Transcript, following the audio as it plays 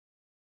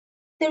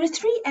There are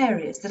three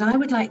areas that I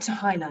would like to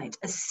highlight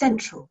as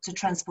central to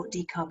transport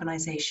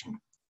decarbonisation.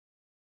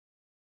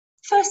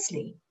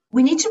 Firstly,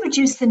 we need to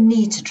reduce the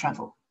need to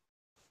travel.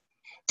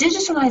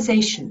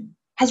 Digitalisation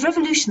has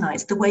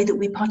revolutionised the way that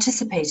we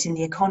participate in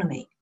the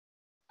economy,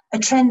 a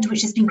trend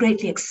which has been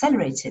greatly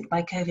accelerated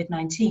by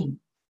COVID-19.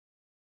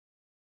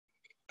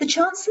 The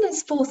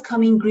Chancellor's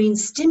forthcoming green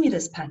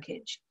stimulus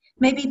package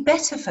may be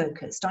better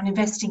focused on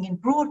investing in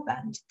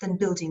broadband than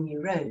building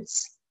new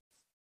roads.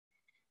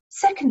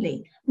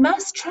 Secondly,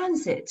 mass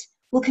transit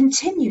will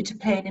continue to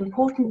play an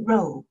important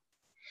role,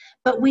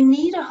 but we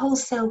need a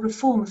wholesale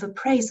reform of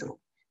appraisal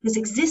because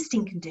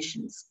existing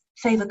conditions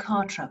favour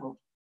car travel.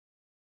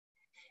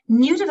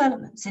 New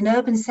developments in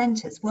urban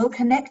centres well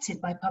connected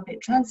by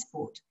public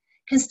transport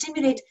can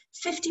stimulate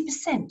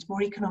 50%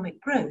 more economic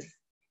growth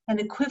than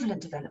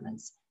equivalent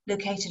developments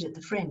located at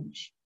the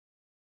fringe.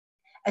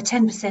 A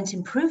 10%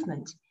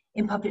 improvement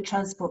in public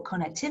transport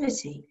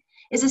connectivity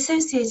is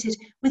associated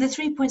with a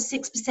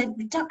 3.6%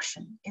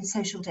 reduction in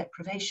social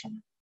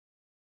deprivation.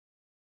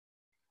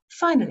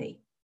 Finally,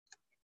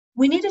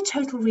 we need a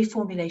total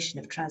reformulation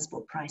of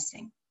transport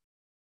pricing.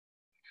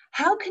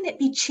 How can it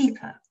be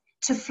cheaper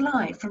to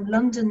fly from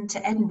London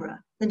to Edinburgh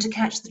than to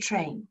catch the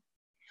train,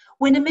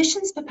 when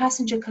emissions per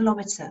passenger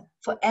kilometre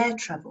for air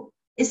travel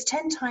is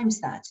 10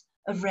 times that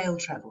of rail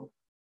travel?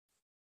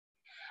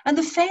 And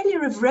the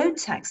failure of road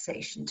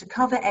taxation to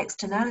cover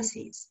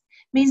externalities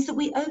means that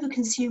we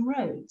overconsume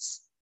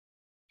roads.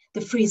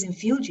 The freeze in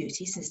fuel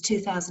duty since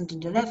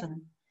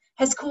 2011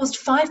 has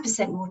caused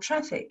 5% more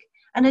traffic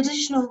and an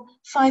additional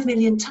 5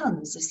 million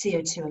tonnes of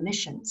CO2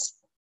 emissions.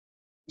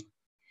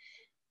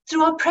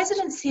 Through our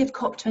presidency of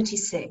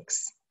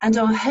COP26 and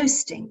our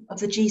hosting of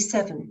the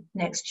G7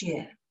 next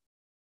year,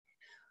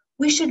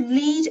 we should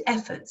lead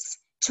efforts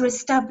to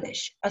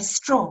establish a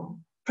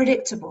strong,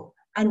 predictable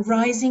and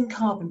rising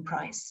carbon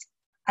price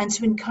and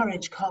to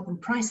encourage carbon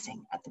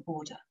pricing at the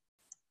border.